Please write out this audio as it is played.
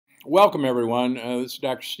Welcome, everyone. This is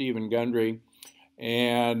Dr. Stephen Gundry,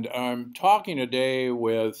 and I'm talking today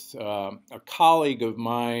with a colleague of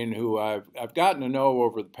mine who I've gotten to know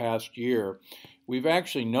over the past year. We've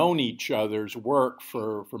actually known each other's work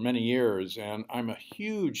for many years, and I'm a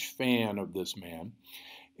huge fan of this man.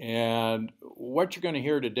 And what you're going to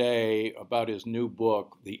hear today about his new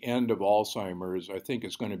book, The End of Alzheimer's, I think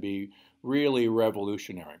is going to be really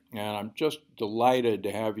revolutionary. And I'm just delighted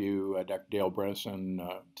to have you, Dr. Dale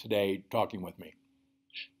Bredesen, today talking with me.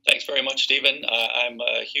 Thanks very much, Stephen. I'm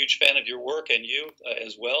a huge fan of your work and you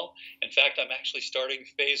as well. In fact, I'm actually starting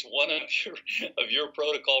phase one of your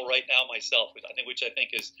protocol right now myself, which I think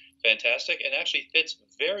is fantastic and actually fits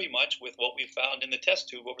very much with what we've found in the test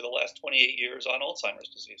tube over the last 28 years on Alzheimer's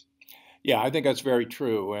disease. Yeah, I think that's very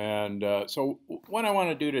true. And so, what I want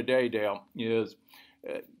to do today, Dale, is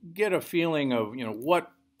uh, get a feeling of,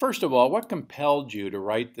 first of all, what compelled you to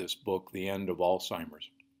write this book, The End of Alzheimer's?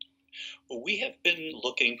 Well, we have been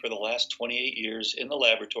looking for the last 28 years in the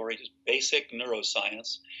laboratory, just basic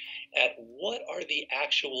neuroscience, at what are the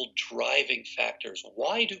actual driving factors.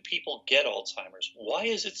 Why do people get Alzheimer's? Why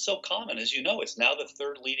is it so common? As you know, it's now the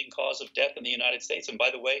third leading cause of death in the United States. And by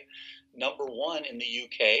the way, number one in the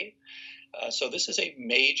UK. So this is a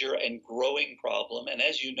major and growing problem. And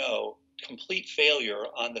as you know, complete failure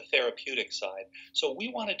on the therapeutic side. So we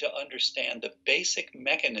wanted to understand the basic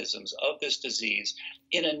mechanisms of this disease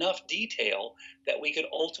in enough detail that we could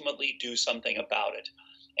ultimately do something about it.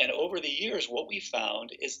 And over the years, what we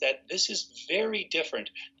found is that this is very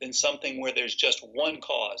different than something where there's just one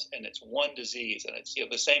cause and it's one disease and it's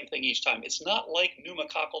the same thing each time. It's not like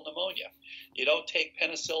pneumococcal pneumonia. You don't take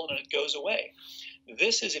penicillin and it goes away.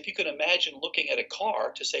 This is, if you can imagine looking at a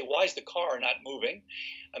car to say, why is the car not moving?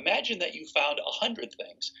 Imagine that you found 100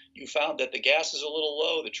 things. You found that the gas is a little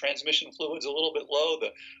low, the transmission fluid's a little bit low,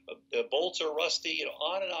 the bolts are rusty,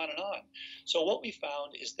 on and on and on. So what we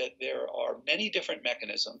found is that there are many different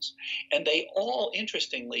mechanisms, and they all,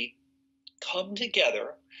 interestingly, come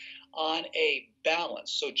together on a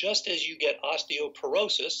balance. So just as you get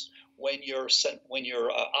osteoporosis, when your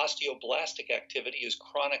osteoblastic activity is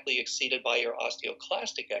chronically exceeded by your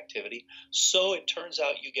osteoclastic activity, so it turns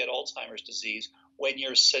out you get Alzheimer's disease when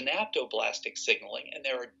your synaptoblastic signaling, and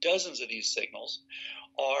there are dozens of these signals,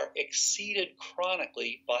 are exceeded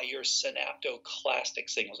chronically by your synaptoclastic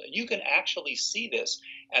signals. And you can actually see this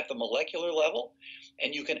at the molecular level,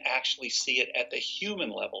 and you can actually see it at the human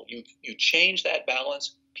level. You change that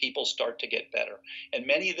balance, people start to get better. And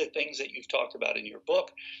many of the things that you've talked about in your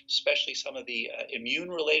book, especially some of the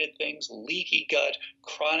immune-related things, leaky gut,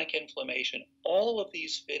 chronic inflammation, all of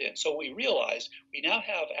these fit in. So we realized we now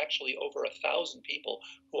have actually over 1,000 people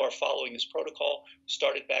who are following this protocol.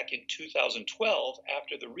 Started back in 2012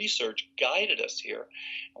 after the research guided us here.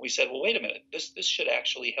 And we said, well, wait a minute, this should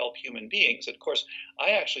actually help human beings. And of course,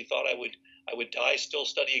 I actually thought I would die still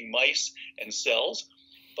studying mice and cells.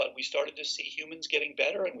 But we started to see humans getting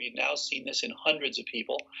better, and we've now seen this in hundreds of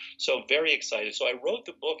people. So very excited. So I wrote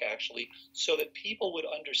the book actually so that people would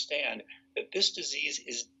understand that this disease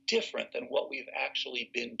is different than what we've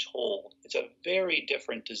actually been told. It's a very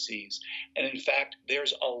different disease. And in fact,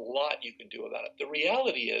 there's a lot you can do about it. The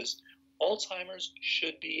reality is Alzheimer's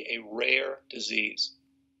should be a rare disease.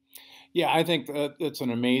 Yeah, I think that's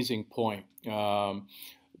an amazing point.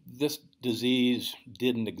 This disease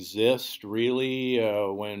didn't exist really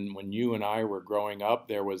when you and I were growing up.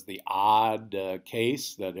 There was the odd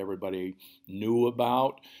case that everybody knew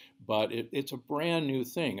about, but it's a brand new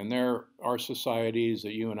thing. And there are societies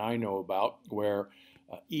that you and I know about where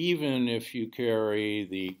even if you carry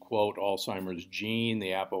the quote Alzheimer's gene, the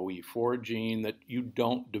ApoE4 gene, that you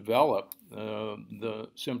don't develop the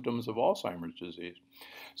symptoms of Alzheimer's disease.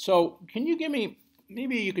 So, can you give me,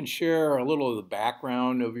 maybe you can share a little of the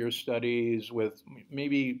background of your studies with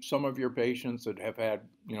maybe some of your patients that have had,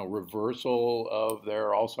 reversal of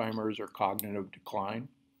their Alzheimer's or cognitive decline?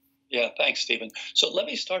 Yeah, thanks, Stephen. So let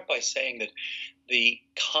me start by saying that the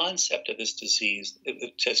concept of this disease,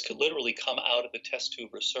 it has literally come out of the test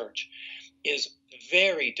tube research, is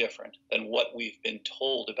very different than what we've been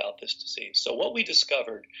told about this disease. So what we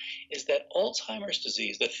discovered is that Alzheimer's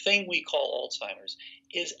disease, the thing we call Alzheimer's,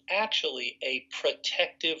 is actually a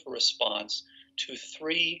protective response to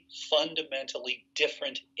three fundamentally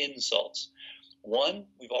different insults. One,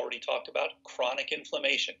 we've already talked about chronic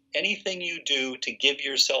inflammation. Anything you do to give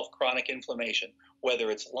yourself chronic inflammation, whether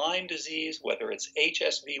it's Lyme disease, whether it's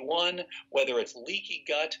HSV1, whether it's leaky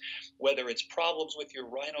gut, whether it's problems with your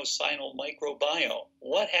rhinosinual microbiome,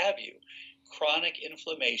 what have you, chronic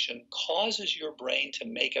inflammation causes your brain to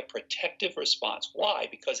make a protective response. Why?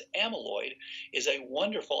 Because amyloid is a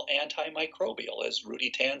wonderful antimicrobial, as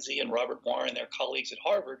Rudy Tanzi and Robert Moir and their colleagues at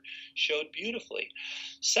Harvard showed beautifully.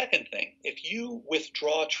 Second thing, if you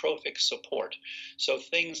withdraw trophic support, so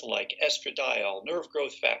things like estradiol, nerve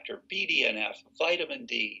growth factor, BDNF, vitamin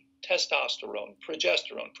D, testosterone,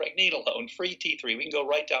 progesterone, pregnenolone, free T3, we can go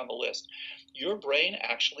right down the list. Your brain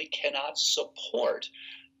actually cannot support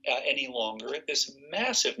any longer this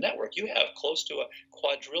massive network. You have close to a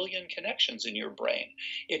quadrillion connections in your brain.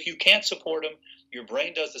 If you can't support them, your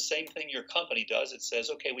brain does the same thing your company does. It says,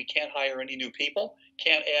 okay, we can't hire any new people,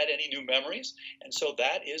 can't add any new memories. And so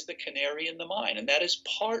that is the canary in the mine. And that is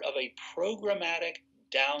part of a programmatic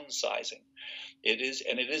downsizing. It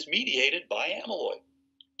is mediated by amyloid.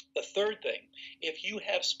 The third thing, if you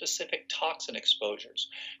have specific toxin exposures,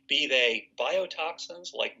 be they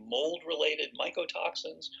biotoxins like mold-related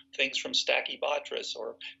mycotoxins, things from Stachybotrys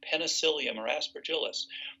or Penicillium or Aspergillus,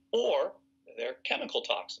 or they're chemical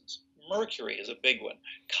toxins. Mercury is a big one,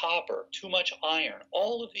 copper, too much iron,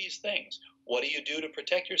 all of these things. What do you do to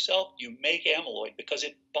protect yourself? You make amyloid because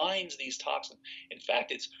it binds these toxins. In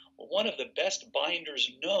fact, it's one of the best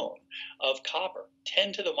binders known of copper,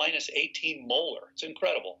 10 to the minus 18 molar. It's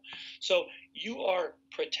incredible. So you are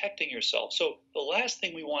protecting yourself. So the last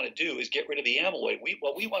thing we want to do is get rid of the amyloid.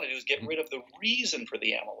 What we want to do is get rid of the reason for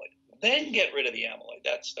the amyloid. Then get rid of the amyloid.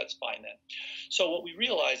 That's fine then. So what we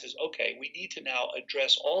realize is, okay, we need to now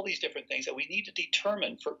address all these different things, and we need to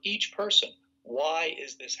determine for each person, why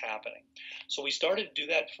is this happening? So we started to do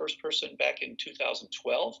that first person back in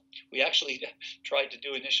 2012. We actually tried to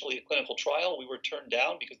do initially a clinical trial. We were turned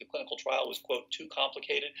down because the clinical trial was, quote, too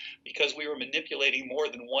complicated because we were manipulating more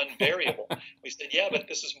than one variable. We said, yeah, but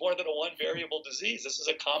this is more than a one variable disease. This is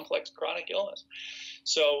a complex chronic illness.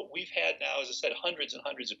 So we've had now, as I said, hundreds and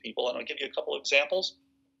hundreds of people, and I'll give you a couple of examples.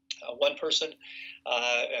 One person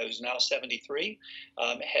who's now 73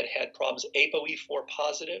 had problems, ApoE4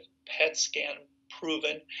 positive, PET scan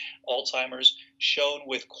proven, Alzheimer's shown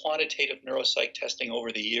with quantitative neuropsych testing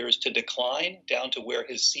over the years to decline down to where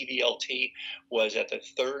his CVLT was at the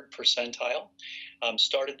 3rd percentile.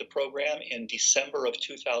 Started the program in December of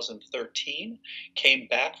 2013, came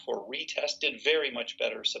back for retest, did very much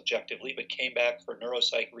better subjectively, but came back for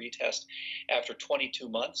neuropsych retest after 22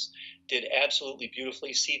 months, did absolutely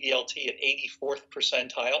beautifully, CVLT at 84th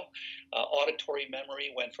percentile. Auditory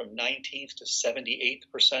memory went from 19th to 78th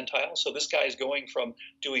percentile. So this guy is going from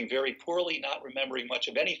doing very poorly, not remembering much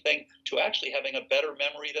of anything, to actually having a better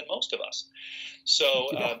memory than most of us. So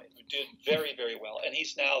did very, very well. And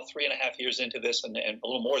he's now 3.5 years into this, and a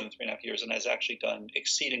little more than 3.5 years, and has actually done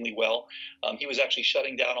exceedingly well. He was actually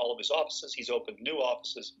shutting down all of his offices. He's opened new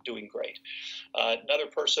offices, doing great. Another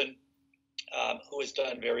person who has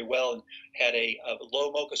done very well and had a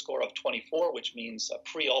low MoCA score of 24, which means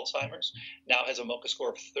pre-Alzheimer's, now has a MoCA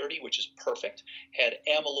score of 30, which is perfect, had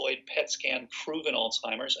amyloid PET scan proven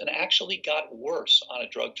Alzheimer's, and actually got worse on a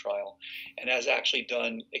drug trial, and has actually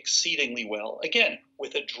done exceedingly well, again,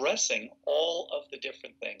 with addressing all of the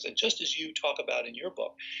different things. And just as you talk about in your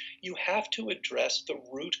book, you have to address the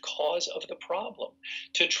root cause of the problem.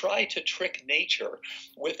 To try to trick nature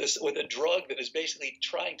with a drug that is basically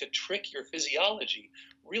trying to trick your physiology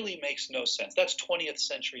really makes no sense. That's 20th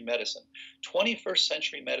century medicine. 21st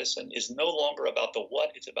century medicine is no longer about the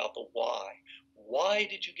what, it's about the why. Why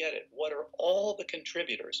did you get it? What are all the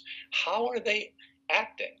contributors? How are they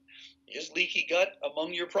acting? Is leaky gut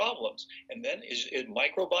among your problems? And then is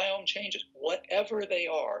microbiome changes? Whatever they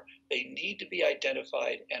are, they need to be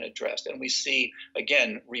identified and addressed. And we see,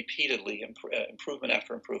 again, repeatedly improvement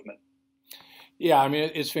after improvement. Yeah, I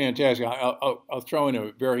mean, it's fantastic. I'll throw in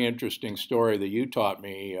a very interesting story that you taught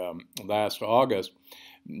me last August.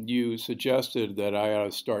 You suggested that I ought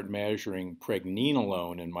to start measuring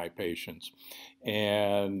pregnenolone in my patients.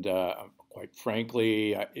 And quite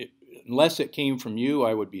frankly, unless it came from you,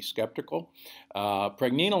 I would be skeptical.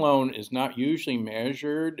 Pregnenolone is not usually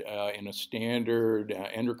measured in a standard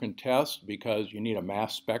endocrine test because you need a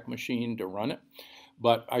mass spec machine to run it.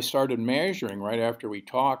 But I started measuring right after we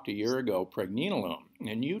talked a year ago pregnenolone,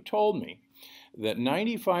 and you told me that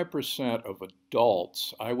 95% of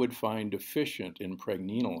adults I would find deficient in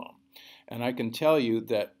pregnenolone. And I can tell you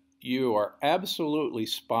that you are absolutely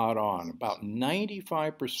spot on. About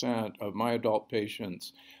 95% of my adult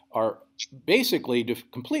patients are basically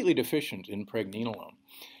completely deficient in pregnenolone.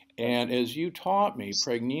 And as you taught me,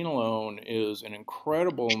 pregnenolone is an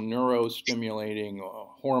incredible neurostimulating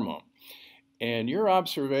hormone. And your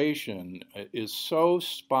observation is so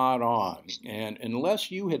spot on. And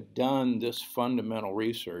unless you had done this fundamental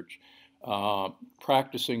research,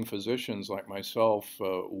 practicing physicians like myself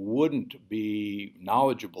wouldn't be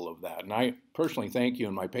knowledgeable of that. And I personally thank you,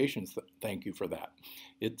 and my patients thank you for that.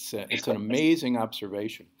 It's an amazing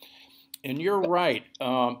observation. And you're right.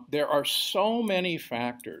 There are so many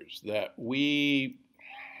factors that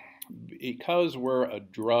because we're a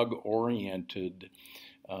drug-oriented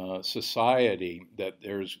society, that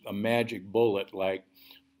there's a magic bullet, like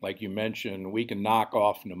you mentioned, we can knock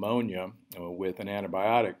off pneumonia with an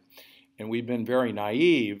antibiotic. And we've been very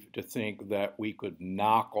naive to think that we could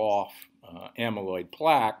knock off amyloid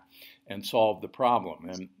plaque and solve the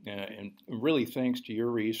problem. And really, thanks to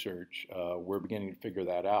your research, we're beginning to figure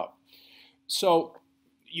that out. So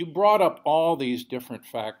you brought up all these different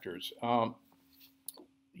factors.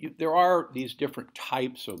 There are these different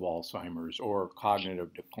types of Alzheimer's or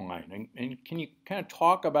cognitive decline. And can you kind of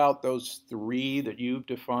talk about those three that you've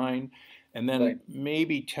defined? And then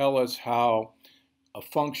maybe tell us how a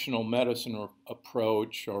functional medicine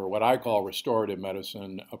approach, or what I call restorative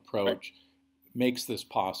medicine approach, makes this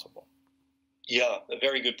possible. Yeah, a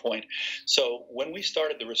very good point. So when we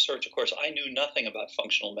started the research, of course, I knew nothing about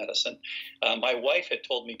functional medicine. My wife had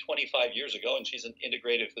told me 25 years ago, and she's an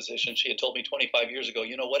integrative physician, she had told me 25 years ago,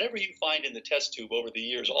 whatever you find in the test tube over the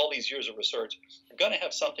years, all these years of research, are going to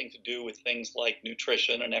have something to do with things like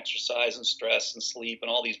nutrition and exercise and stress and sleep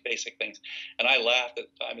and all these basic things. And I laughed at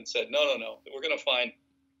the time and said, no, we're going to find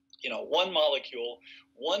one molecule,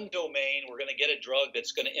 one domain. We're going to get a drug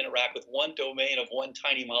that's going to interact with one domain of one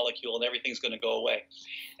tiny molecule, and everything's going to go away.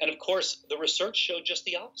 And of course, the research showed just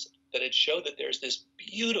the opposite, that it showed that there's this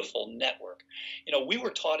beautiful network. We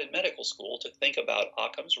were taught in medical school to think about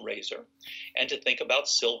Occam's razor and to think about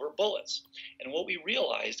silver bullets. And what we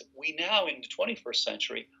realized, we now in the 21st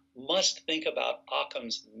century must think about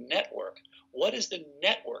Occam's network. What is the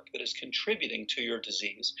network that is contributing to your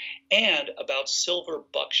disease? And about silver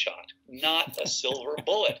buckshot, not a silver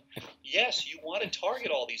bullet. Yes, you want to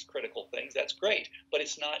target all these critical things. That's great. But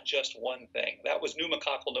it's not just one thing. That was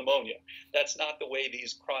pneumococcal pneumonia. That's not the way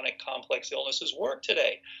these chronic complex illnesses work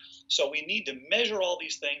today. So we need to measure all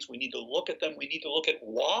these things. We need to look at them. We need to look at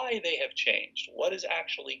why they have changed. What is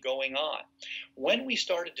actually going on? When we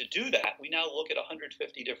started to do that, we now look at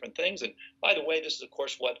 150 different things. And by the way, this is, of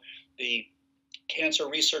course, what the cancer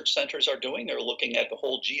research centers are doing. They're looking at the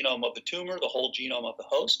whole genome of the tumor, the whole genome of the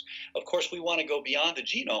host. Of course, we want to go beyond the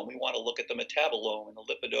genome. We want to look at the metabolome and the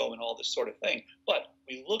lipidome and all this sort of thing. But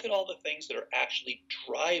we look at all the things that are actually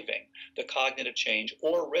driving the cognitive change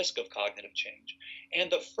or risk of cognitive change. And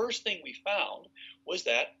the first thing we found was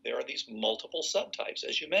that there are these multiple subtypes,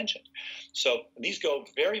 as you mentioned. So these go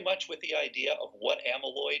very much with the idea of what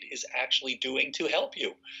amyloid is actually doing to help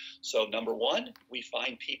you. So number one, we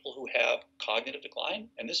find people who have cognitive decline.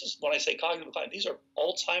 And this is when I say cognitive decline, these are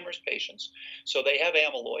Alzheimer's patients. So they have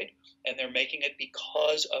amyloid, and they're making it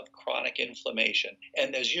because of chronic inflammation.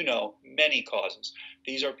 And as you know, many causes.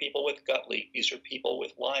 These are people with gut leak. These are people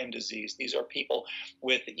with Lyme disease. These are people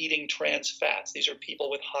with eating trans fats. These are people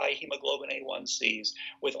with high hemoglobin A1Cs,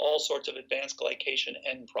 with all sorts of advanced glycation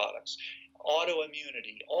end products,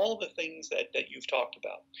 autoimmunity, all the things that you've talked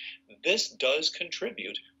about. This does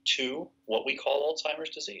contribute to what we call Alzheimer's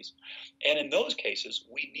disease. And in those cases,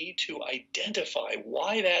 we need to identify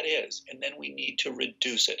why that is, and then we need to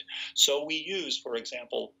reduce it. So we use, for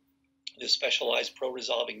example, the specialized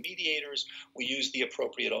pro-resolving mediators. We use the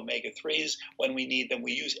appropriate omega-3s when we need them.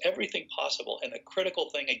 We use everything possible. And the critical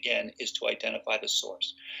thing, again, is to identify the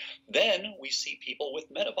source. Then we see people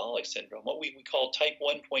with metabolic syndrome, what we call type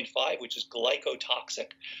 1.5, which is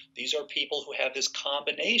glycotoxic. These are people who have this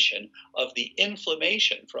combination of the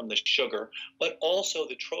inflammation from the sugar, but also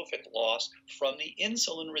the trophic loss from the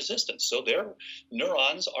insulin resistance. So their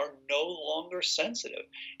neurons are no longer sensitive.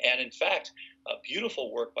 And in fact, a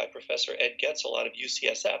beautiful work by Professor Ed Getzel out of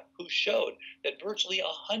UCSF, who showed that virtually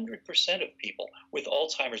 100% of people with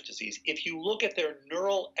Alzheimer's disease, if you look at their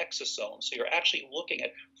neural exosomes, so you're actually looking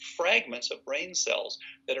at fragments of brain cells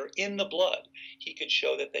that are in the blood, he could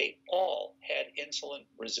show that they all had insulin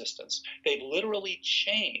resistance. They've literally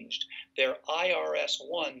changed their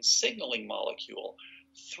IRS1 signaling molecule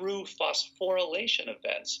through phosphorylation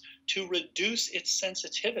events to reduce its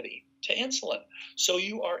sensitivity to insulin. So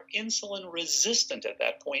you are insulin resistant at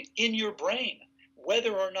that point in your brain,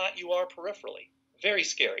 whether or not you are peripherally. Very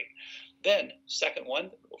scary. Then, second one,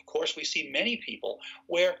 of course, we see many people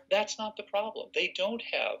where that's not the problem. They don't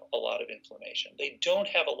have a lot of inflammation. They don't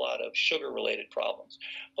have a lot of sugar-related problems.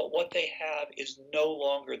 But what they have is no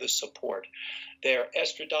longer the support. Their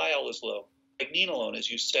estradiol is low. pregnenolone, as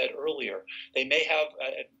you said earlier. They may have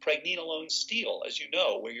pregnenolone steal, as you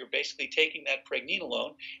know, where you're basically taking that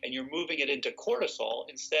pregnenolone and you're moving it into cortisol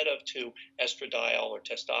instead of to estradiol or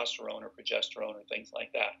testosterone or progesterone or things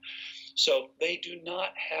like that. So they do not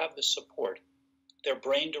have the support. Their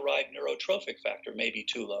brain-derived neurotrophic factor may be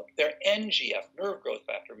too low. Their NGF, nerve growth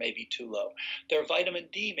factor, may be too low. Their vitamin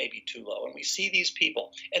D may be too low. And we see these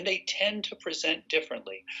people, and they tend to present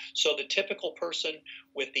differently. So the typical person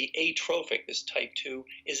with the atrophic, this type 2,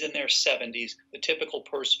 is in their 70s. The typical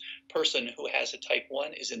person who has a type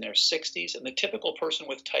 1 is in their 60s. And the typical person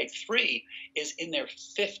with type 3 is in their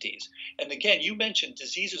 50s. And again, you mentioned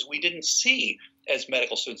diseases we didn't see as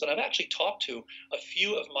medical students. And I've actually talked to a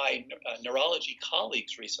few of my neurology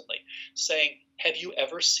colleagues recently saying, have you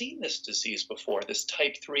ever seen this disease before, this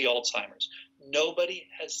type 3 Alzheimer's? Nobody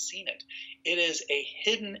has seen it. It is a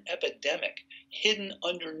hidden epidemic, hidden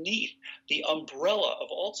underneath the umbrella of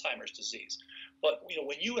Alzheimer's disease. But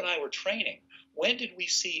when you and I were training, when did we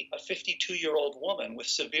see a 52-year-old woman with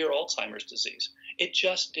severe Alzheimer's disease? It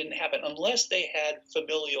just didn't happen unless they had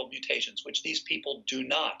familial mutations, which these people do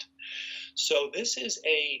not. So this is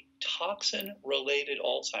a toxin-related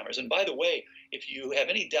Alzheimer's. And by the way, if you have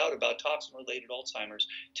any doubt about toxin-related Alzheimer's,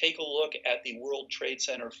 take a look at the World Trade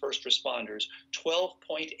Center first responders.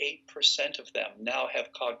 12.8% of them now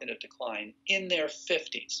have cognitive decline in their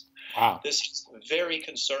 50s. Wow. This is very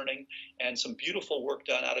concerning, and some beautiful work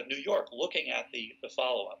done out of New York looking at the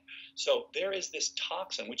follow-up. So there is this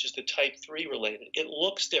toxin, which is the type 3 related. It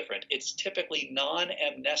looks different. It's typically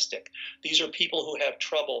non-amnestic. These are people who have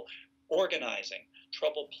trouble organizing,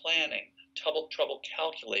 trouble planning, trouble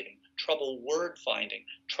calculating, trouble word finding,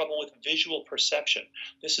 trouble with visual perception.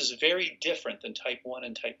 This is very different than type 1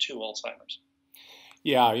 and type 2 Alzheimer's.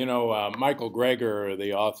 Yeah, Michael Greger,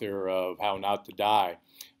 the author of How Not to Die,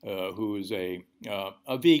 who is a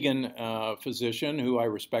vegan physician who I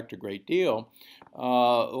respect a great deal,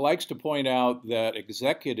 likes to point out that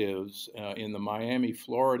executives in the Miami,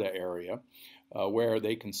 Florida area, where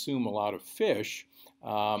they consume a lot of fish,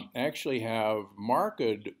 actually have marked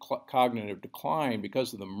cognitive decline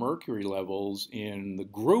because of the mercury levels in the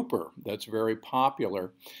grouper that's very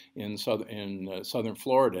popular in southern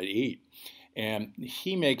Florida to eat. And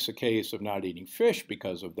he makes a case of not eating fish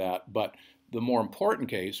because of that. But the more important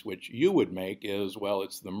case, which you would make, is, well,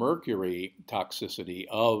 it's the mercury toxicity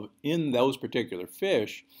in those particular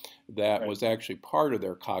fish that was actually part of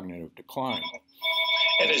their cognitive decline.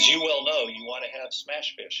 And as you well know, you want to have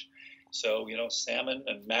smash fish. So, salmon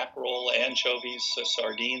and mackerel, anchovies,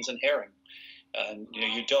 sardines, and herring.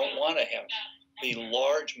 You don't want to have the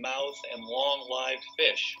large mouth and long-lived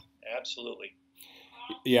fish. Absolutely.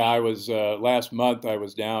 Yeah, I was last month. I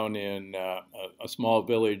was down in a small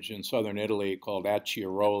village in southern Italy called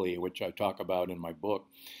Acciaroli, which I talk about in my book.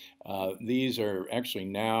 These are actually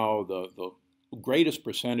now the greatest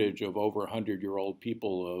percentage of over 100-year-old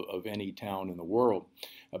people of any town in the world.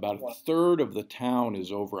 About a third of the town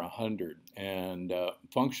is over 100 and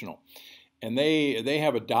functional. And they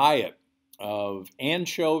have a diet of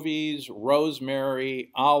anchovies,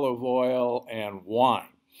 rosemary, olive oil, and wine.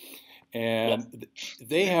 And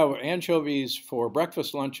they have anchovies for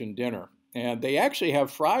breakfast, lunch, and dinner. And they actually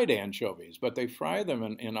have fried anchovies, but they fry them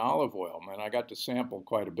in olive oil. And I got to sample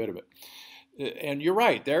quite a bit of it. And you're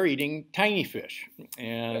right, they're eating tiny fish.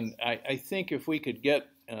 And I think if we could get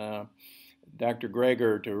Dr.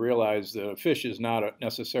 Greger to realize that a fish is not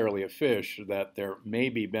necessarily a fish, that there may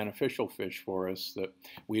be beneficial fish for us, that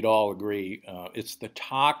we'd all agree it's the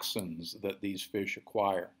toxins that these fish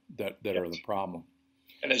acquire that are the problem.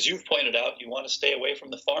 And as you've pointed out, you want to stay away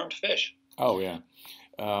from the farmed fish. Oh, yeah.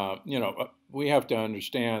 We have to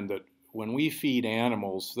understand that when we feed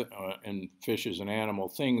animals, and fish is an animal,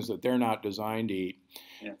 things that they're not designed to eat,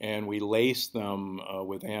 and we lace them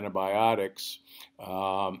with antibiotics,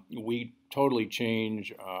 we totally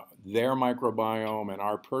change their microbiome and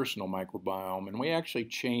our personal microbiome, and we actually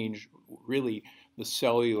change really the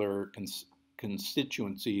cellular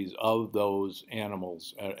constituencies of those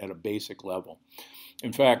animals at a basic level.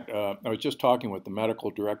 In fact, I was just talking with the medical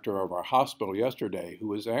director of our hospital yesterday, who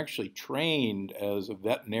was actually trained as a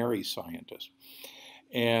veterinary scientist.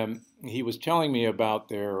 And he was telling me about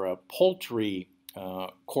their poultry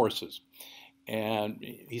courses. And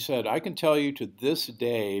he said, I can tell you to this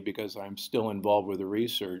day, because I'm still involved with the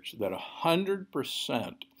research, that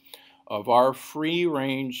 100% of our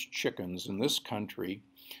free-range chickens in this country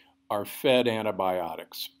are fed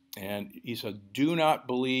antibiotics. And he said, do not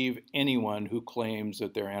believe anyone who claims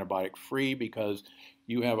that they're antibiotic free, because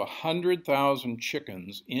you have 100,000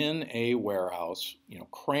 chickens in a warehouse,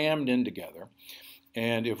 crammed in together.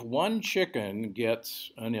 And if one chicken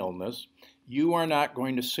gets an illness, you are not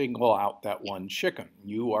going to single out that one chicken.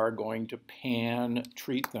 You are going to pan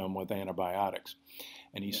treat them with antibiotics.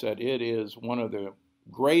 And he said it is one of the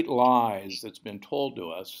great lies that's been told to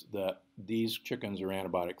us that these chickens are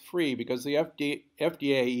antibiotic free, because the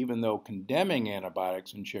FDA, even though condemning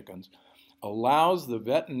antibiotics in chickens, allows the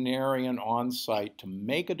veterinarian on site to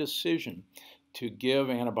make a decision to give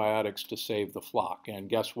antibiotics to save the flock. And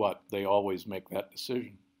guess what? They always make that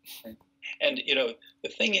decision. And, you know, the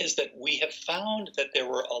thing is that we have found that there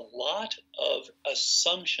were a lot of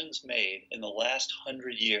assumptions made in the last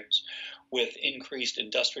 100 years with increased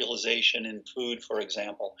industrialization in food, for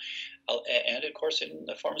example, and of course in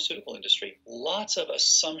the pharmaceutical industry. Lots of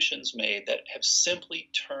assumptions made that have simply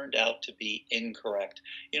turned out to be incorrect.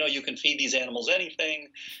 You know, you can feed these animals anything,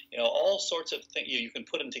 you know, all sorts of things. You can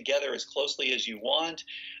put them together as closely as you want.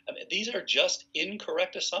 I mean, these are just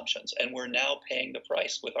incorrect assumptions, and we're now paying the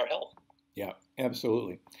price with our health. Yeah,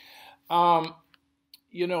 absolutely. Um,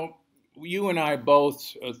 you know, you and I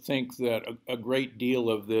both think that a great deal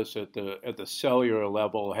of this at the cellular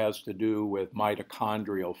level has to do with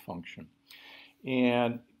mitochondrial function.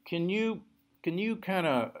 And can you kind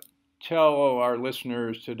of tell our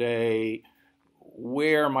listeners today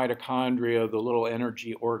where mitochondria, the little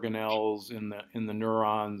energy organelles in the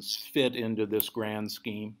neurons, fit into this grand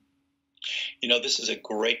scheme? You know, this is a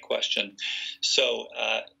great question. So,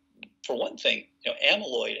 for one thing, you know,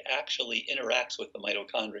 amyloid actually interacts with the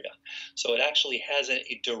mitochondria. So it actually has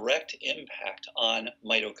a direct impact on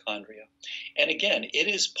mitochondria. And again, it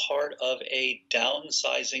is part of a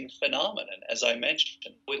downsizing phenomenon. As I mentioned,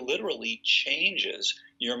 it literally changes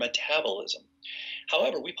your metabolism.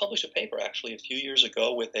 However, we published a paper actually a few years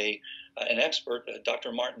ago with an expert.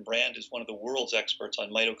 Dr. Martin Brand is one of the world's experts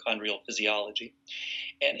on mitochondrial physiology.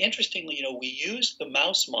 And interestingly, you know, we used the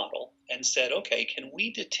mouse model and said, okay, can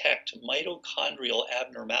we detect mitochondrial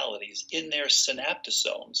abnormalities in their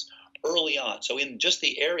synaptosomes early on? So in just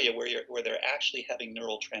the area where they're actually having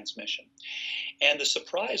neural transmission. And the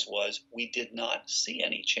surprise was we did not see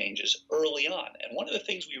any changes early on. And one of the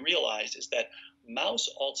things we realized is that mouse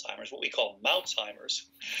Alzheimer's, what we call Mouseheimer's,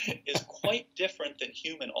 is quite different than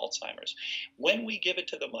human Alzheimer's. When we give it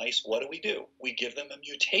to the mice, what do? We give them a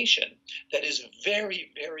mutation that is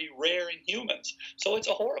very, very rare in humans. So it's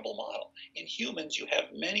a horrible model. In humans, you have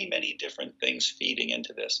many, many different things feeding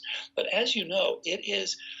into this. But as you know, it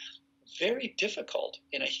is very difficult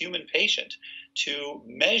in a human patient to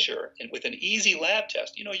measure, and with an easy lab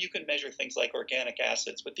test. You know, you can measure things like organic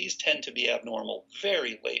acids, but these tend to be abnormal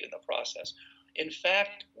very late in the process. In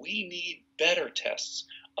fact, we need better tests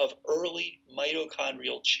of early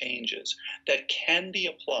mitochondrial changes that can be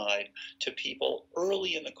applied to people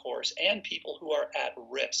early in the course and people who are at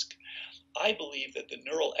risk. I believe that the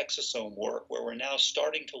neural exosome work, where we're now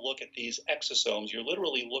starting to look at these exosomes, you're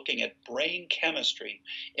literally looking at brain chemistry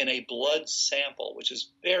in a blood sample, which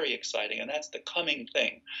is very exciting, and that's the coming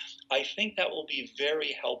thing. I think that will be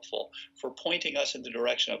very helpful for pointing us in the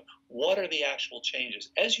direction of what are the actual changes.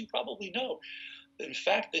 As you probably know, in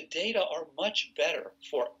fact, the data are much better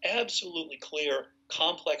for absolutely clear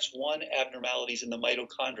complex 1 abnormalities in the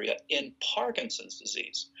mitochondria in Parkinson's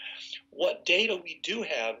disease. What data we do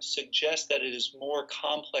have suggests that it is more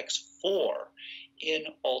complex 4 in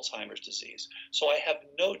Alzheimer's disease. So I have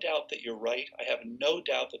no doubt that you're right. I have no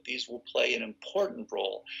doubt that these will play an important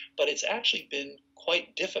role, but it's actually been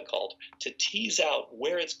quite difficult to tease out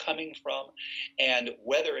where it's coming from and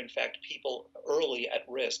whether, in fact, people early at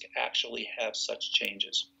risk actually have such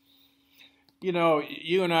changes. You know,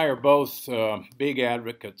 you and I are both big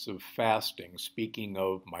advocates of fasting, speaking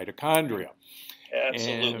of mitochondria.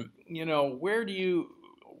 Absolutely. And, you know,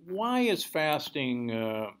 why is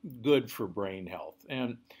fasting good for brain health?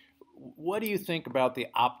 And what do you think about the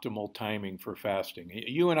optimal timing for fasting?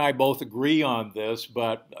 You and I both agree on this,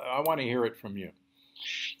 but I want to hear it from you.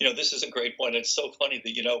 You know, this is a great point. It's so funny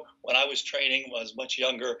that, you know, when I was training, when I was much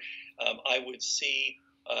younger, I would see,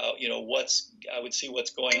 you know, I would see what's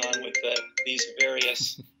going on with these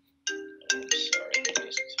various. Oh,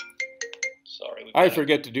 sorry. I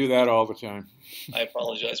forget to do that all the time. I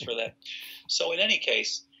apologize for that. So in any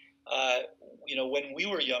case, you know, when we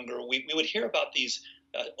were younger, we would hear about these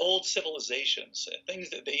old civilizations, things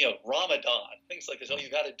that you know, Ramadan, things like this. Oh, you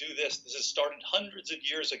got to do this. This has started hundreds of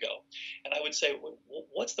years ago. And I would say,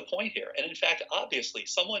 what's the point here? And in fact, obviously,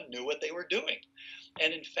 someone knew what they were doing.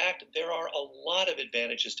 And in fact, there are a lot of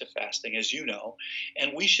advantages to fasting, as you know,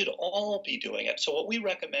 and we should all be doing it. So what we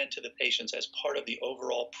recommend to the patients as part of the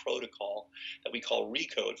overall protocol that we call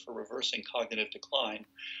RECODE, for reversing cognitive decline,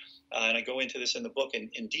 and I go into this in the book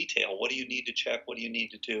in detail. What do you need to check? What do you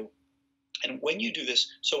need to do? And when you do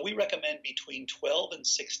this, so we recommend between 12 and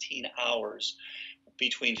 16 hours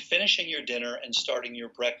between finishing your dinner and starting your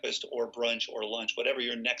breakfast or brunch or lunch, whatever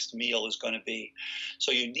your next meal is going to be.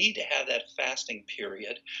 So you need to have that fasting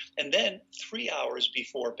period. And then 3 hours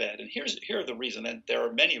before bed. And here are the reasons, and there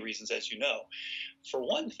are many reasons, as you know. For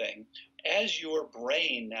one thing, as your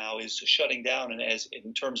brain now is shutting down and as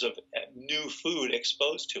in terms of new food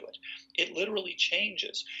exposed to it, it literally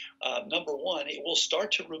changes. Number one, it will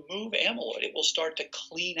start to remove amyloid. It will start to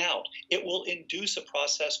clean out. It will induce a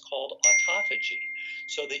process called autophagy,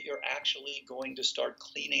 so that you're actually going to start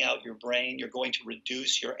cleaning out your brain. You're going to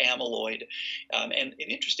reduce your amyloid. And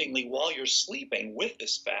interestingly, while you're sleeping with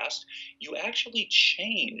this fast, you actually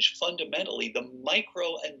change fundamentally the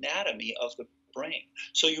microanatomy of the brain.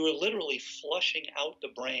 So you are literally flushing out the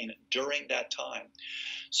brain during that time.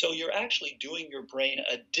 So you're actually doing your brain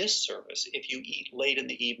a disservice if you eat late in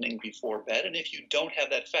the evening before bed and if you don't have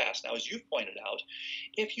that fast. Now, as you've pointed out,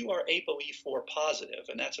 if you are ApoE4 positive,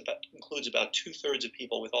 and that includes about 2/3 of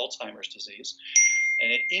people with Alzheimer's disease, and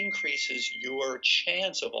it increases your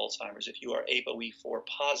chance of Alzheimer's if you are ApoE4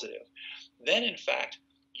 positive, then in fact,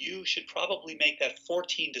 you should probably make that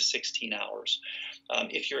 14 to 16 hours.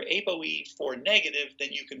 If you're ApoE4 negative,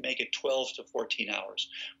 then you can make it 12 to 14 hours.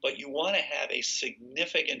 But you want to have a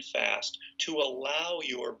significant fast to allow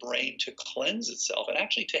your brain to cleanse itself and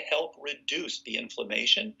actually to help reduce the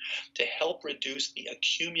inflammation, to help reduce the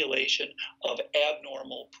accumulation of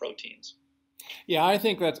abnormal proteins. Yeah, I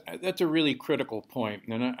think that's a really critical point.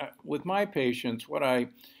 And with my patients,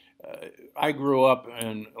 I grew up,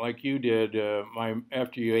 and like you did,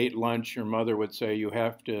 after you ate lunch, your mother would say you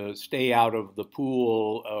have to stay out of the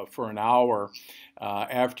pool for an hour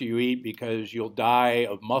after you eat because you'll die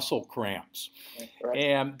of muscle cramps. Right.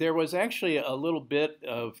 And there was actually a little bit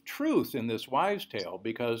of truth in this wives' tale,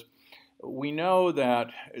 because we know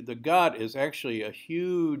that the gut is actually a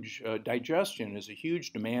huge, digestion is a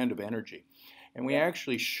huge demand of energy. And we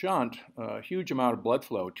actually shunt a huge amount of blood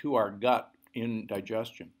flow to our gut in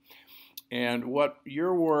digestion. And what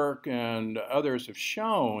your work and others have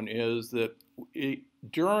shown is that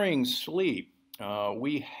during sleep,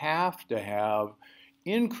 we have to have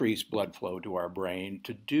increased blood flow to our brain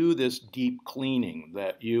to do this deep cleaning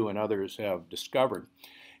that you and others have discovered.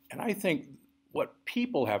 And I think what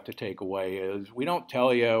people have to take away is we don't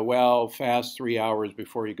tell you, well, fast 3 hours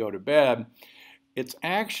before you go to bed. It's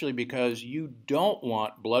actually because you don't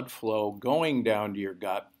want blood flow going down to your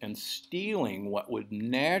gut and stealing what would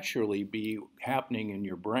naturally be happening in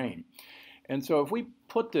your brain. And so if we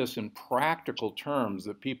put this in practical terms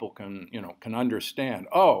that people can understand,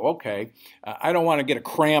 oh, okay, I don't want to get a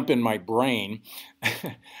cramp in my brain.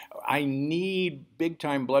 I need big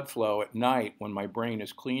time blood flow at night when my brain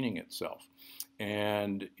is cleaning itself.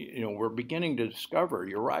 And we're beginning to discover,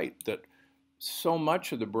 you're right, that so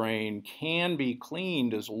much of the brain can be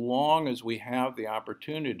cleaned as long as we have the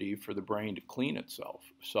opportunity for the brain to clean itself.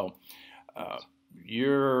 So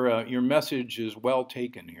your message is well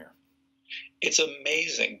taken here. It's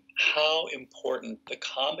amazing how important the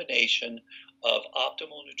combination of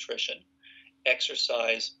optimal nutrition,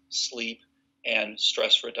 exercise, sleep, and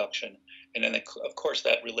stress reduction, and then of course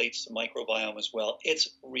that relates to microbiome as well. It's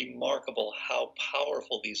remarkable how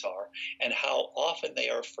powerful these are and how often they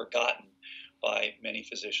are forgotten by many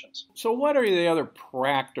physicians. So what are the other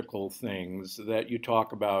practical things that you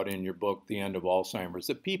talk about in your book, The End of Alzheimer's,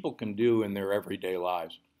 that people can do in their everyday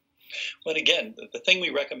lives? But again, the thing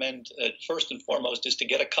we recommend first and foremost is to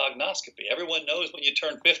get a cognoscopy. Everyone knows when you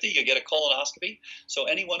turn 50, you get a colonoscopy. So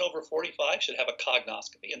anyone over 45 should have a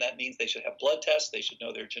cognoscopy, and that means they should have blood tests, they should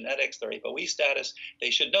know their genetics, their ApoE status,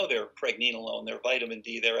 they should know their pregnenolone, their vitamin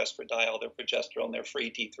D, their estradiol, their progesterone, their free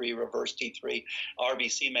T3, reverse T3,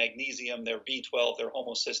 RBC magnesium, their B12, their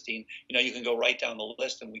homocysteine. You can go right down the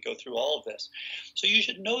list, and we go through all of this. So you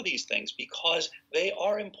should know these things because they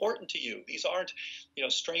are important to you. These aren't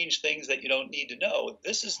strange things that you don't need to know.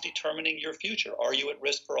 This is determining your future. Are you at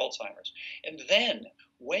risk for Alzheimer's? And then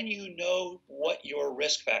when you know what your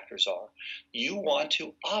risk factors are, you want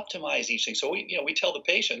to optimize each thing. So we tell the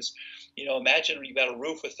patients, imagine you've got a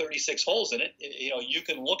roof with 36 holes in it. You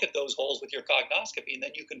can look at those holes with your cognoscopy, and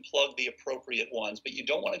then you can plug the appropriate ones. But you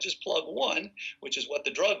don't want to just plug one, which is what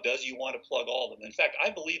the drug does. You want to plug all of them. In fact,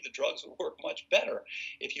 I believe the drugs would work much better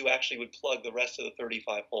if you actually would plug the rest of the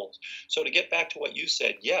 35 holes. So to get back to what you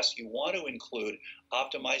said, yes, you want to include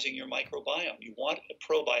optimizing your microbiome. You want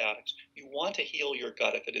probiotics. You want to heal your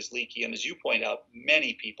gut if it is leaky. And as you point out,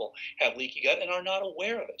 many people have leaky gut and are not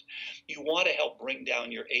aware of it. You want to help bring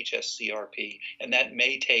down your HSC CRP. And that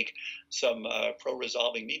may take some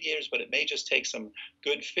pro-resolving mediators, but it may just take some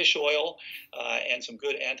good fish oil and some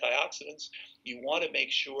good antioxidants. You want to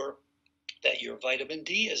make sure that your vitamin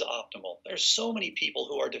D is optimal. There's so many people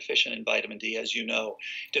who are deficient in vitamin D, as you know,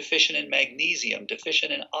 deficient in magnesium,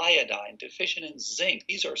 deficient in iodine, deficient in zinc.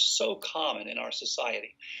 These are so common in our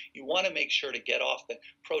society. You want to make sure to get off the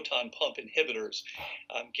proton pump inhibitors.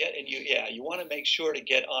 You want to make sure to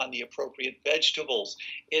get on the appropriate vegetables.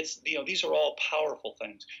 These are all powerful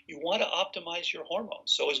things. You want to optimize your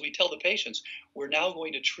hormones. So as we tell the patients, we're now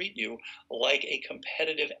going to treat you like a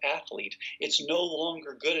competitive athlete. It's no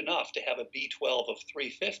longer good enough to have a B12 of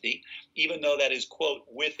 350, even though that is, quote,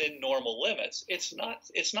 within normal limits. It's not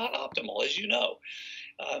optimal, as you know.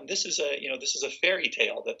 This is a fairy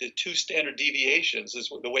tale that the 2 standard deviations is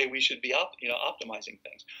the way we should be optimizing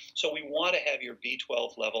things. So we want to have your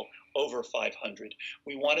B12 level over 500.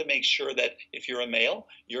 We want to make sure that if you're a male,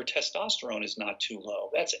 your testosterone is not too low.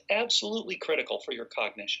 That's absolutely critical for your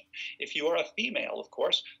cognition. If you are a female, of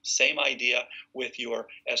course, same idea with your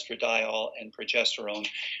estradiol and progesterone,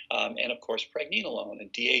 and of course pregnenolone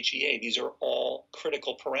and DHEA. These are all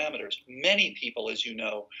critical parameters. Many people, as you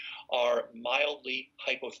know, are mildly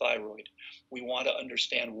hypothyroid. We want to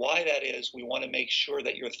understand why that is. We want to make sure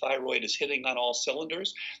that your thyroid is hitting on all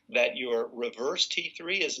cylinders, that your reverse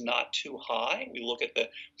T3 is not too high. We look at the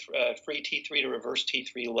free T3 to reverse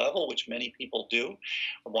T3 level, which many people do.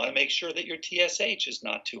 We want to make sure that your TSH is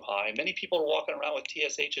not too high. Many people are walking around with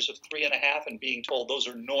TSHs of 3.5 and being told those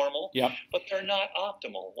are normal, Yep. but they're not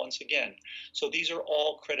optimal, once again. So these are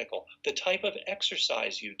all critical. The type of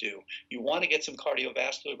exercise you do. You want to get some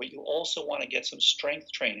cardiovascular, but you also want to get some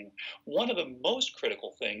strength training. One of the most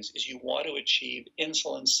critical things is you want to achieve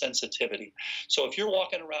insulin sensitivity. So if you're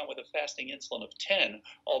walking around with a fasting insulin of 10,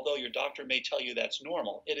 although your doctor may tell you that's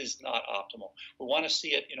normal, it is not optimal. We want to see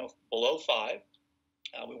it, below 5.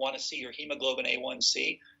 We want to see your hemoglobin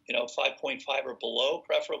A1C, 5.5 or below,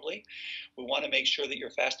 preferably. We want to make sure that your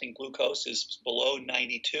fasting glucose is below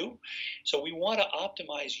 92. So we want to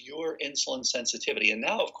optimize your insulin sensitivity. And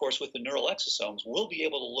now, of course, with the neural exosomes, we'll be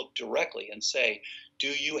able to look directly and say, do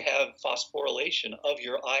you have phosphorylation of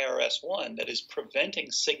your IRS1 that is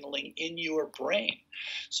preventing signaling in your brain?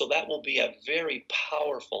 So that will be a very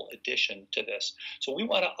powerful addition to this. So we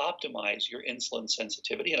want to optimize your insulin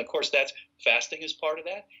sensitivity. And of course, that's fasting is part of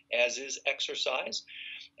that, as is exercise.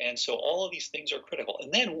 And so all of these things are critical.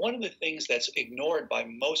 And then one of the things that's ignored by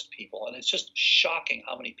most people, and it's just shocking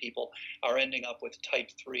how many people are ending up with type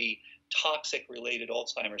 3 toxic-related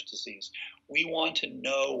Alzheimer's disease. We want to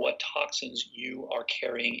know what toxins you are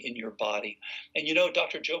carrying in your body. And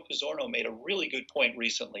Dr. Joe Pizzorno made a really good point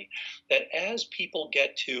recently that as people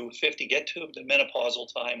get to 50, get to the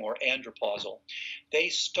menopausal time or andropausal, they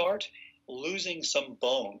start losing some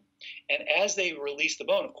bone. And as they release the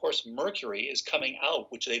bone, of course, mercury is coming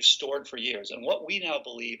out, which they've stored for years. And what we now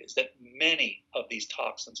believe is that many of these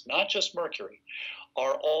toxins, not just mercury,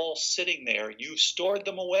 are all sitting there. You've stored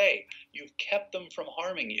them away. You've kept them from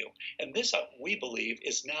harming you. And this, we believe,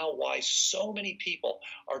 is now why so many people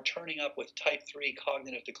are turning up with type 3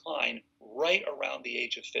 cognitive decline right around the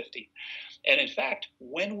age of 50. And in fact,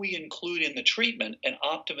 when we include in the treatment an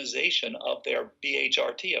optimization of their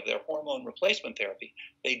BHRT, of their hormone replacement therapy,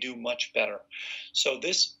 they do much better. So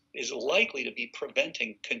this is likely to be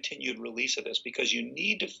preventing continued release of this because you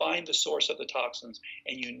need to find the source of the toxins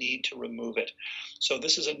and you need to remove it. So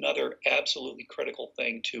this is another absolutely critical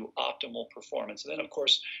thing to optimal performance. And then, of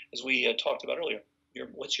course, as we talked about earlier,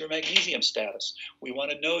 what's your magnesium status? We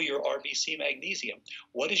want to know your RBC magnesium.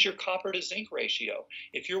 What is your copper to zinc ratio?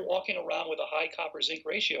 If you're walking around with a high copper zinc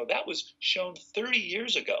ratio, that was shown 30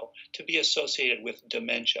 years ago to be associated with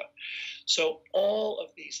dementia. So all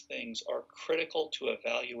of these things are critical to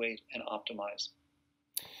evaluate and optimize.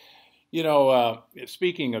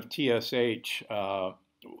 Speaking of TSH,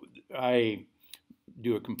 I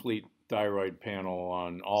do a complete thyroid panel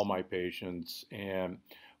on all my patients, and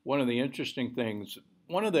one of the interesting things,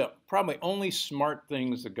 one of the probably only smart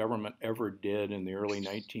things the government ever did in the early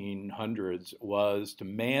 1900s was to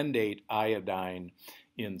mandate iodine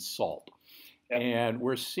in salt. Yep. And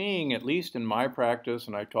we're seeing, at least in my practice,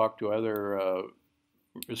 and I talk to other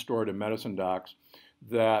restorative medicine docs,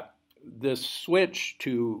 that this switch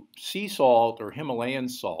to sea salt or Himalayan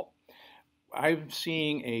salt, I'm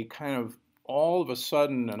seeing a kind of all of a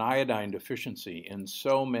sudden an iodine deficiency in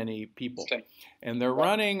so many people. Okay. And they're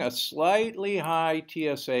running a slightly high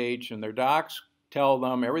TSH, and their docs tell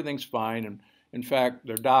them everything's fine. And in fact,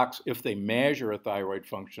 their docs, if they measure a thyroid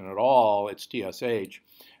function at all, it's TSH.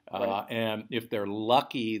 Right. And if they're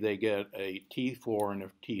lucky, they get a T4 and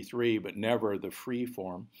a T3, but never the free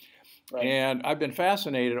form. Right. And I've been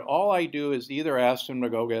fascinated. All I do is either ask them to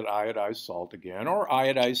go get iodized salt again or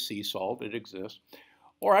iodized sea salt, it exists,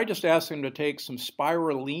 or I just ask them to take some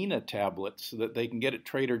spirulina tablets so that they can get at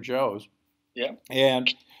Trader Joe's. Yeah. And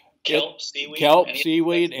it Kelp, seaweed, kelp, any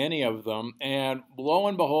seaweed, things? any of them, and lo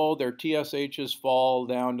and behold, their TSHs fall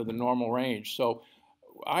down to the normal range. So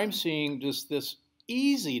I'm seeing just this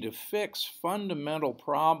easy to fix fundamental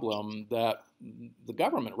problem that the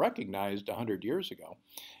government recognized 100 years ago,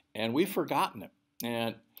 and we've forgotten it.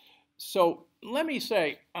 And so let me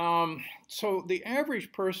say, so the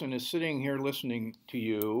average person is sitting here listening to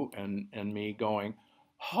you and me going,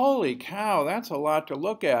 holy cow, that's a lot to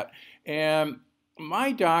look at. And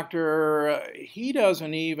my doctor, he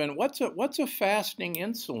doesn't even, what's a fasting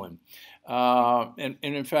insulin? And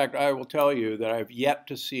in fact, I will tell you that I've yet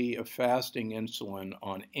to see a fasting insulin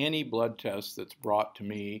on any blood test that's brought to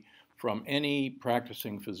me from any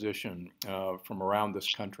practicing physician from around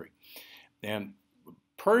this country. And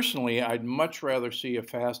personally, I'd much rather see a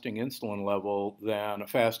fasting insulin level than a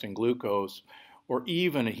fasting glucose or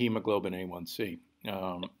even a hemoglobin A1C.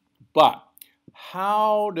 But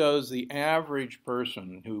how does the average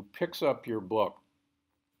person who picks up your book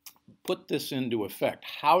put this into effect?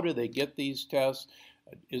 How do they get these tests?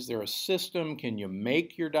 Is there a system? Can you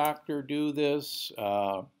make your doctor do this?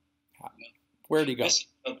 Where do you go?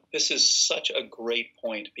 This is such a great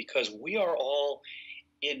point because we are all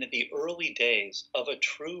in the early days of a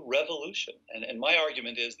true revolution. And my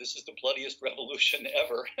argument is this is the bloodiest revolution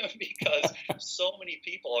ever because so many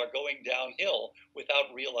people are going downhill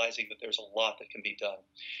without realizing that there's a lot that can be done.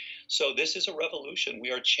 So this is a revolution.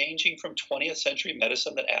 We are changing from 20th century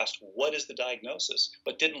medicine that asked, what is the diagnosis,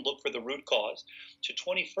 but didn't look for the root cause, to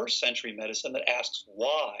 21st century medicine that asks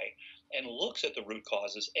why and looks at the root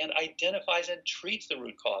causes and identifies and treats the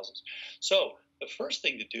root causes. So the first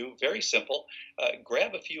thing to do, very simple,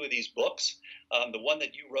 grab a few of these books. The one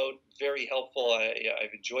that you wrote, very helpful.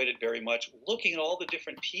 I've enjoyed it very much, looking at all the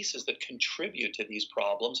different pieces that contribute to these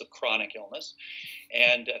problems of chronic illness.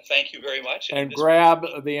 And thank you very much. And grab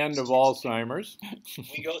The End of Alzheimer's.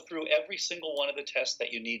 We go through every single one of the tests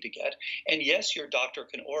that you need to get. And yes, your doctor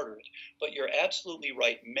can order it, but you're absolutely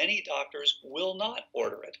right. Many doctors will not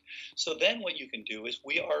order it. So then what you can do is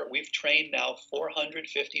we've trained now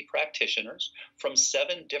 450 practitioners from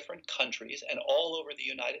 7 different countries and all over the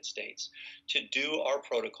United States to do our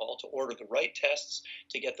protocol, to order the right tests,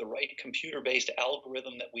 to get the right computer-based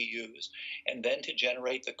algorithm that we use, and then to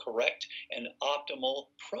generate the correct and optimal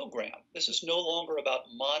program. This is no longer about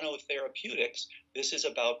monotherapeutics. This is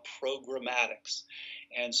about programmatics.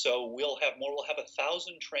 And so we'll have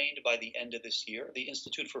 1,000 trained by the end of this year. The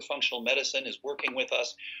Institute for Functional Medicine is working with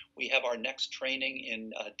us. We have our next training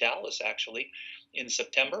in Dallas, actually, in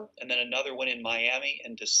September, and then another one in Miami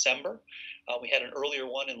in December. We had an earlier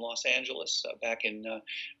one in Los Angeles back in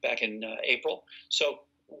April. So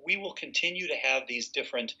we will continue to have these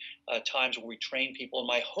different times where we train people. And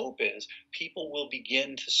my hope is people will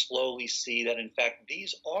begin to slowly see that, in fact,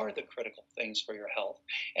 these are the critical things for your health.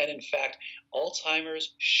 And in fact,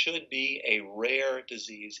 Alzheimer's should be a rare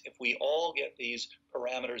disease if we all get these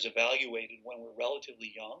parameters evaluated when we're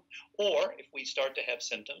relatively young, or if we start to have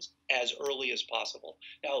symptoms as early as possible.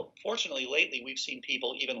 Now, fortunately, lately, we've seen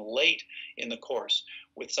people even late in the course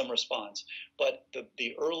with some response. But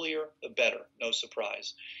the earlier, the better, no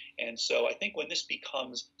surprise. And so I think when this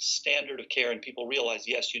becomes standard of care and people realize,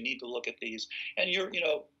 yes, you need to look at these, and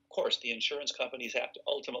of course, the insurance companies have to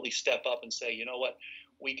ultimately step up and say, you know what,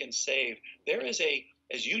 we can save. There is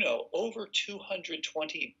as you know, over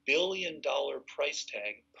 $220 billion price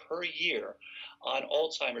tag per year on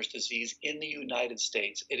Alzheimer's disease in the United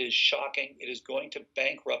States. It is shocking. It is going to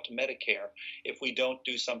bankrupt Medicare if we don't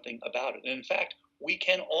do something about it. And in fact, we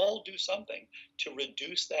can all do something to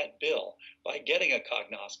reduce that bill by getting a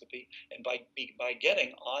cognoscopy and by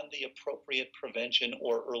getting on the appropriate prevention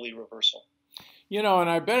or early reversal. And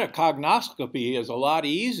I bet a cognoscopy is a lot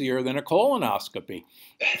easier than a colonoscopy.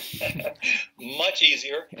 Much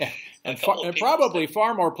easier. And probably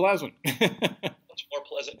far more pleasant. Much more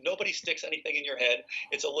pleasant. Nobody sticks anything in your head.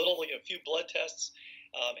 It's a few blood tests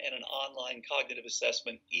and an online cognitive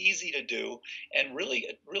assessment, easy to do, and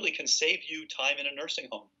it really can save you time in a nursing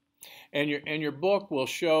home. And your book will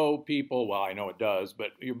show people, well, I know it does,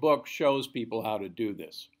 but your book shows people how to do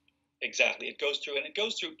this. Exactly. It goes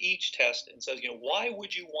through each test and says, why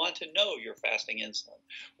would you want to know your fasting insulin?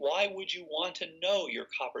 Why would you want to know your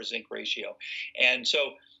copper zinc ratio? And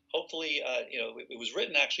so hopefully, it was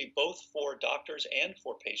written actually both for doctors and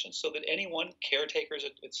for patients so that anyone, caretakers,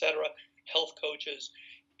 et cetera, health coaches,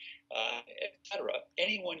 etc.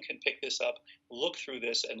 Anyone can pick this up, look through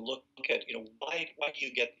this, and look at, why do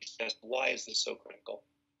you get these tests? Why is this so critical?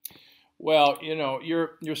 Well,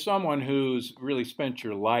 you're someone who's really spent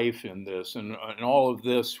your life in this, and all of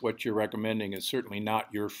this, what you're recommending, is certainly not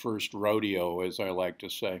your first rodeo, as I like to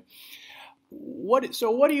say.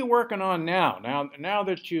 So what are you working on now? Now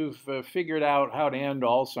that you've figured out how to end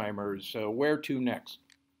Alzheimer's, where to next?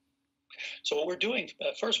 So what we're doing,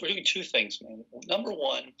 first, we're doing two things, man. Number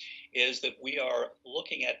one is that we are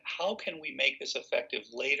looking at how can we make this effective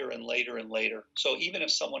later and later and later. So even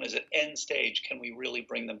if someone is at end stage, can we really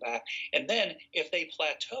bring them back? And then if they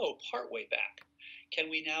plateau partway back, can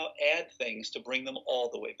we now add things to bring them all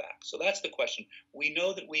the way back? So that's the question. We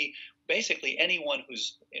know that basically anyone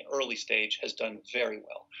who's in early stage has done very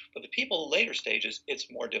well. But the people in later stages,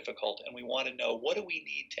 it's more difficult. And we want to know, what do we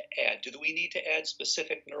need to add? Do we need to add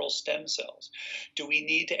specific neural stem cells? Do we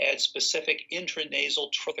need to add specific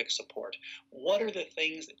intranasal trophic support? What are the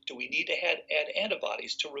things do we need to add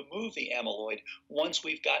antibodies to remove the amyloid once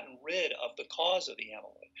we've gotten rid of the cause of the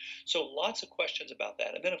amyloid? So lots of questions about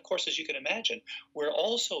that. And then, of course, as you can imagine, we're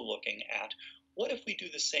also looking at, what if we do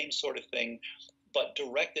the same sort of thing but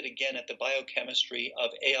directed again at the biochemistry of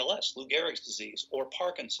ALS, Lou Gehrig's disease, or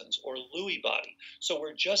Parkinson's, or Lewy body? So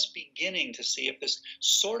we're just beginning to see if this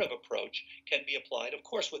sort of approach can be applied, of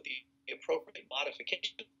course, with the appropriate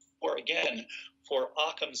modification, or again, for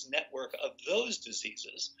Occam's network of those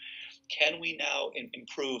diseases. Can we now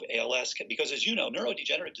improve ALS? Because, as you know,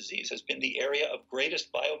 neurodegenerative disease has been the area of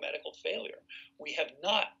greatest biomedical failure. We have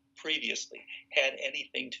not previously had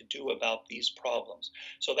anything to do about these problems.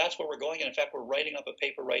 So that's where we're going. And in fact, we're writing up a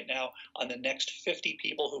paper right now on the next 50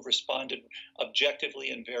 people who've responded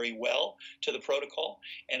objectively and very well to the protocol,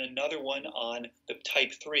 and another one on the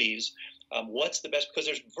type 3s. What's the best? Because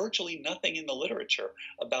there's virtually nothing in the literature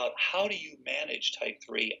about how do you manage type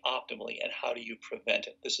 3 optimally and how do you prevent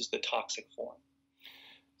it. This is the toxic form.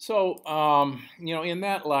 So, in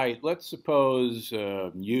that light, let's suppose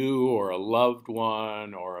you or a loved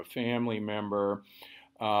one or a family member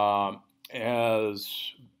has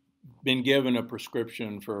been given a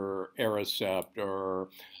prescription for Aricept or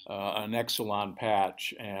an Exelon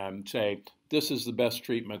patch and say, this is the best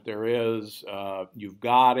treatment there is, you've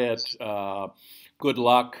got it, good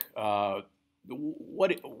luck. What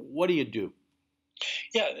do you do?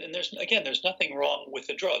 Yeah, and there's nothing wrong with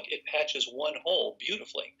the drug. It patches one hole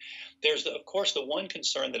beautifully. There's, of course, the one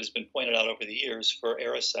concern that has been pointed out over the years for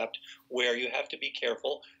Aricept, where you have to be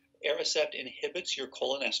careful. Aricept inhibits your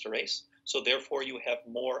cholinesterase, so therefore you have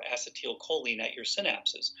more acetylcholine at your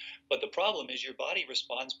synapses. But the problem is your body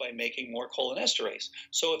responds by making more cholinesterase.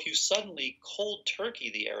 So if you suddenly cold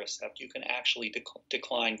turkey the Aricept, you can actually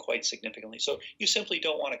decline quite significantly. So you simply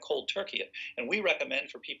don't want to cold turkey it. And we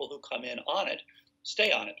recommend for people who come in on it,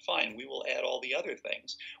 stay on it, fine. We will add all the other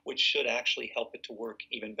things, which should actually help it to work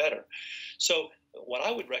even better. So what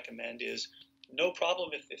I would recommend is, no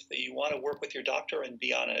problem if you want to work with your doctor and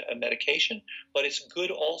be on a medication, but it's good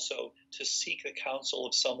also to seek the counsel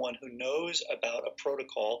of someone who knows about a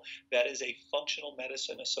protocol that is a functional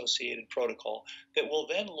medicine associated protocol that will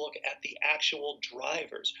then look at the actual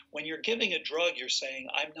drivers. When you're giving a drug, you're saying,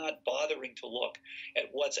 I'm not bothering to look at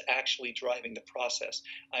what's actually driving the process.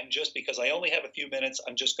 Because I only have a few minutes,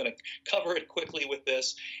 I'm just going to cover it quickly with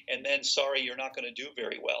this, and then, sorry, you're not going to do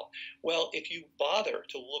very well. Well, if you bother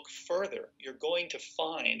to look further, you're going to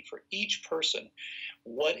find for each person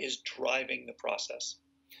what is driving the process.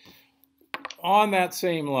 On that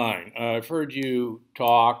same line, I've heard you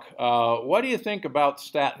talk. What do you think about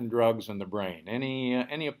statin drugs in the brain?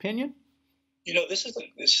 Any opinion? This is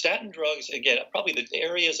the statin drugs, again, probably the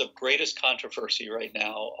areas of greatest controversy right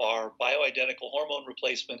now are bioidentical hormone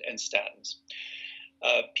replacement and statins.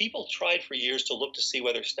 People tried for years to look to see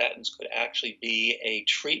whether statins could actually be a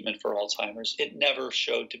treatment for Alzheimer's. It never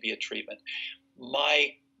showed to be a treatment.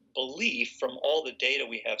 My belief from all the data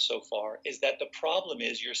we have so far is that the problem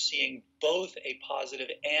is you're seeing both a positive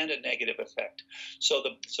and a negative effect. So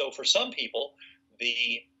for some people,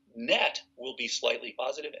 the net will be slightly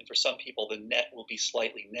positive, and for some people, the net will be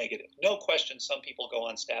slightly negative. No question, some people go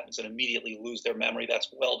on statins and immediately lose their memory. That's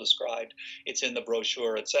well described. It's in the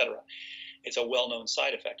brochure, etc. It's a well-known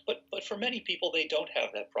side effect. But for many people, they don't have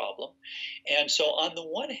that problem. And so on the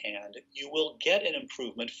one hand, you will get an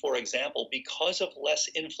improvement, for example, because of less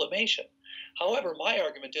inflammation. However, my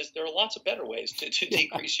argument is there are lots of better ways to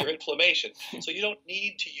decrease your inflammation. So you don't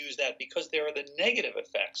need to use that because there are the negative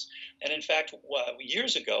effects. And in fact,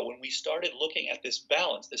 years ago, when we started looking at this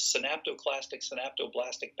balance, this synaptoclastic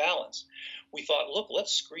synaptoblastic balance, we thought, look,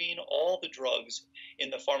 let's screen all the drugs in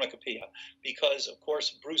the pharmacopoeia because, of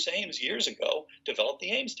course, Bruce Ames years ago developed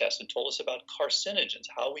the Ames test and told us about carcinogens,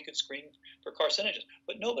 how we could screen for carcinogens.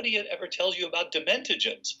 But nobody ever tells you about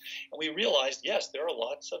dementogens. And we realized, yes, there are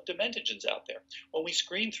lots of dementogens out there. When we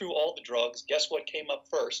screened through all the drugs, guess what came up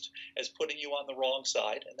first as putting you on the wrong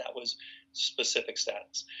side? And that was specific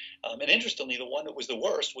statins. And interestingly, the one that was the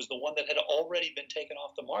worst was the one that had already been taken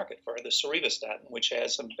off the market for the cerevastatin, which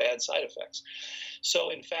has some bad side effects. So,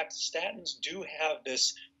 in fact, statins do have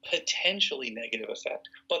this potentially negative effect,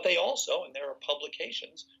 but they also, and there are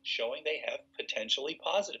publications showing they have potentially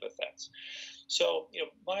positive effects. So,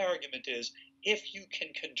 my argument is if you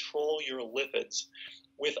can control your lipids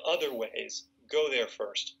with other ways, go there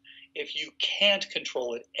first. If you can't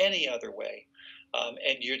control it any other way, and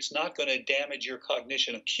it's not going to damage your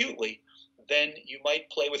cognition acutely, then you might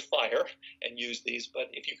play with fire and use these. But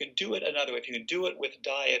if you can do it another way, if you can do it with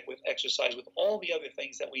diet, with exercise, with all the other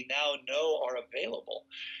things that we now know are available,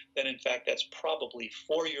 then in fact that's probably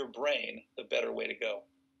for your brain the better way to go.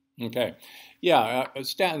 Okay. Yeah,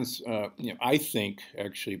 statins, I think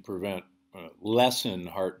actually lessen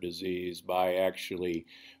heart disease by actually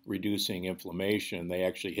reducing inflammation. They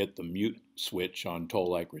actually hit the mute switch on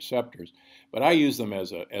toll-like receptors. But I use them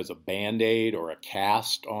as a Band-Aid or a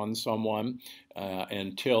cast on someone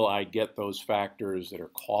until I get those factors that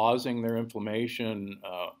are causing their inflammation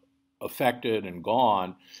affected and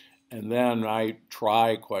gone. And then I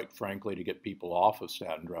try, quite frankly, to get people off of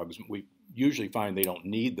statin drugs. We usually find they don't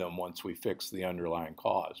need them once we fix the underlying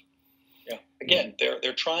cause. Yeah. Again,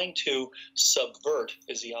 they're trying to subvert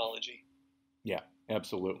physiology. Yeah,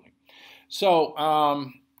 absolutely.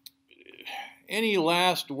 So, any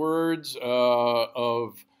last words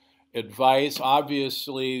of advice?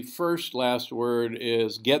 Obviously, last word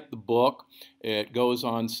is get the book. It goes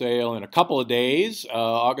on sale in a couple of days,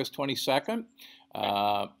 August 22nd.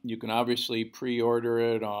 You can obviously pre-order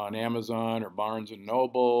it on Amazon or Barnes &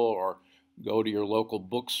 Noble, or go to your local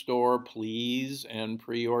bookstore, please, and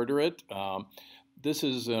pre-order it. This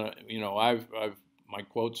is, I've my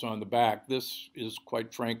quote's on the back. This is,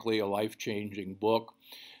 quite frankly, a life-changing book.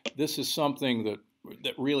 This is something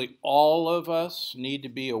that really all of us need to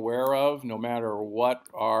be aware of, no matter what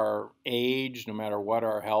our age, no matter what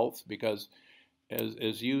our health, because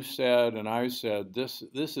as you said and I said, this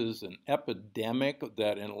is an epidemic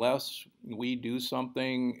that unless we do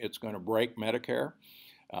something, it's going to break Medicare.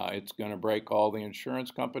 It's going to break all the insurance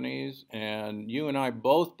companies. And you and I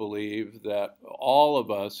both believe that all of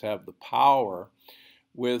us have the power,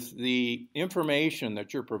 with the information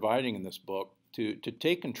that you're providing in this book, to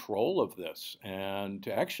take control of this and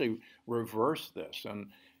to actually reverse this. And,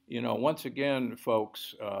 once again,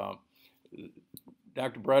 folks,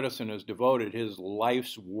 Dr. Bredesen has devoted his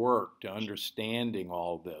life's work to understanding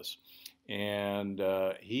all this. And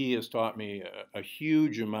he has taught me a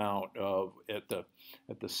huge amount of, at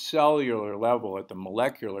the cellular level, at the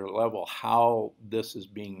molecular level, how this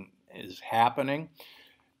is happening.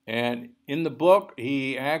 And in the book,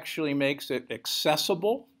 he actually makes it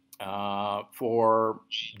accessible for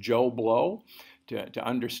Joe Blow to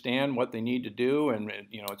understand what they need to do. And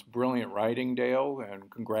it's brilliant writing, Dale, and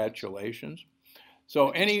congratulations. So,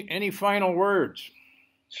 any final words?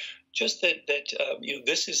 Just that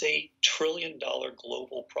this is a $1 trillion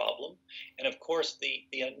global problem, and of course the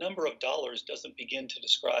number of dollars doesn't begin to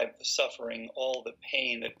describe the suffering, all the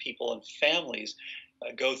pain that people and families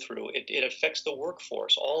go through. It affects the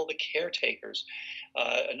workforce, all the caretakers.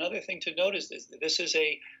 Another thing to notice is that this is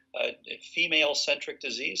a female-centric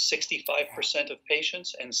disease. 65% of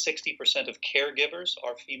patients and 60% of caregivers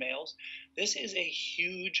are females. This is a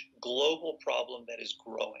huge global problem that is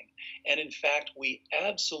growing. And in fact, we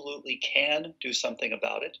absolutely can do something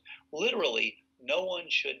about it. Literally, no one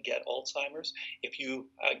should get Alzheimer's. If you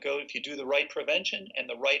do the right prevention and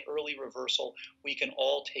the right early reversal, we can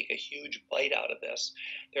all take a huge bite out of this.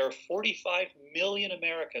 There are 45 million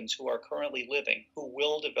Americans who are currently living who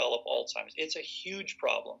will develop Alzheimer's. It's a huge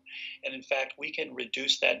problem. And in fact, we can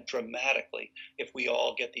reduce that dramatically if we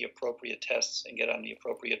all get the appropriate tests and get on the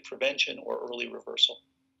appropriate prevention or early reversal.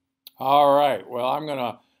 All right. Well, I'm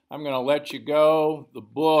gonna let you go. The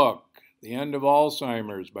book, The End of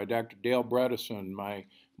Alzheimer's, by Dr. Dale Bredesen, my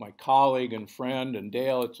colleague and friend. And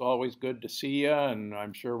Dale, it's always good to see you, and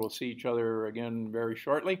I'm sure we'll see each other again very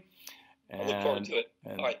shortly. I look forward to it.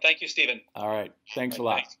 All right. Thank you, Stephen. All right. Thanks a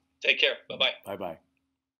lot. Thanks. Take care. Bye-bye. Bye-bye.